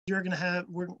you're going to have,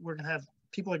 we're going to have,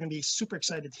 people are going to be super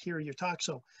excited to hear your talk.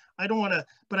 So I don't want to,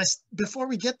 but before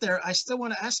we get there, I still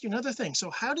want to ask you another thing. So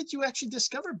how did you actually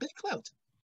discover BitClout?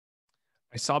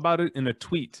 I saw about it in a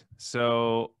tweet.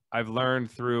 So I've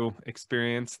learned through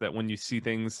experience that when you see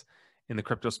things in the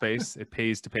crypto space, it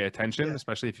pays to pay attention,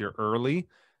 especially if you're early.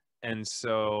 And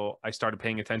so I started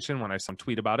paying attention when I saw some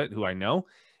tweet about it, who I know,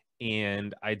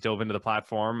 and I dove into the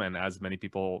platform. And as many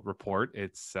people report,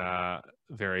 it's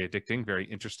very addicting, very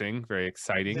interesting, very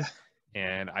exciting. Yeah.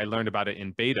 And I learned about it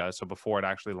in beta, so before it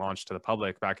actually launched to the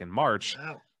public back in March.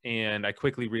 Wow. And I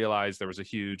quickly realized there was a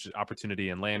huge opportunity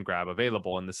and land grab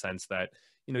available, in the sense that,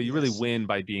 you know, you really win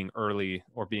by being early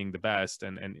or being the best.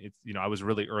 And it's, you know, I was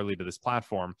really early to this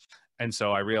platform. And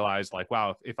so I realized, like,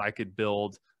 wow, if I could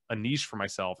build a niche for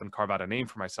myself and carve out a name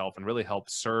for myself and really help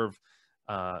serve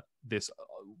this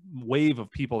wave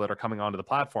of people that are coming onto the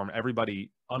platform,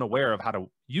 everybody unaware of how to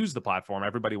use the platform,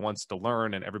 everybody wants to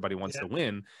learn and everybody wants to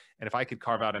win. And if I could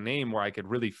carve out a name where I could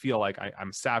really feel like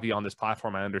I'm savvy on this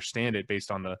platform, I understand it based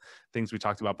on the things we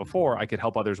talked about before, I could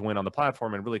help others win on the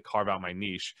platform and really carve out my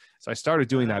niche. So I started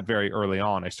doing that very early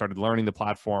on. I started learning the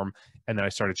platform, and then I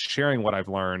started sharing what I've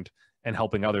learned and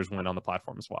helping others win on the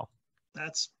platform as well.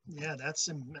 That's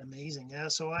amazing. Yeah.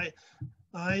 So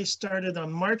I started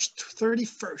on March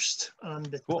 31st on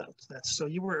BitClout. So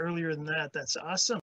you were earlier than that. That's awesome.